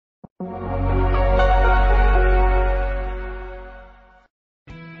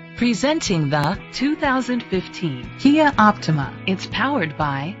Presenting the 2015 Kia Optima. It's powered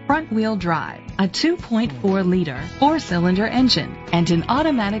by front-wheel drive, a 2.4-liter four-cylinder engine, and an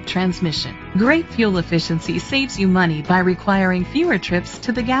automatic transmission. Great fuel efficiency saves you money by requiring fewer trips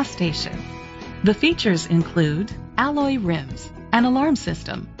to the gas station. The features include alloy rims, an alarm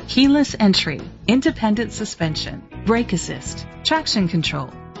system, keyless entry, independent suspension, brake assist, traction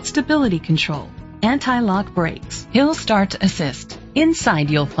control, stability control, anti-lock brakes, hill start assist. Inside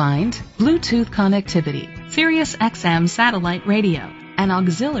you'll find Bluetooth connectivity, Sirius XM satellite radio, an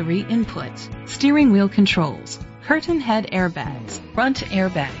auxiliary input, steering wheel controls, curtain head airbags, front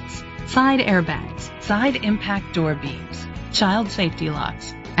airbags, side impact door beams, child safety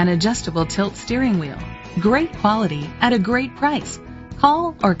locks, an adjustable tilt steering wheel. Great quality at a great price.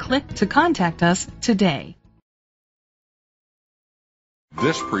 Call or click to contact us today.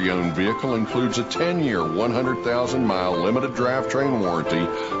 This pre-owned vehicle includes a 10-year, 100,000-mile limited drivetrain warranty,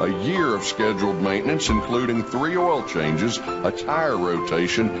 a year of scheduled maintenance including 3 oil changes, a tire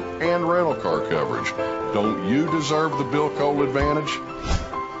rotation, and rental car coverage. Don't you deserve the Bill Cole advantage?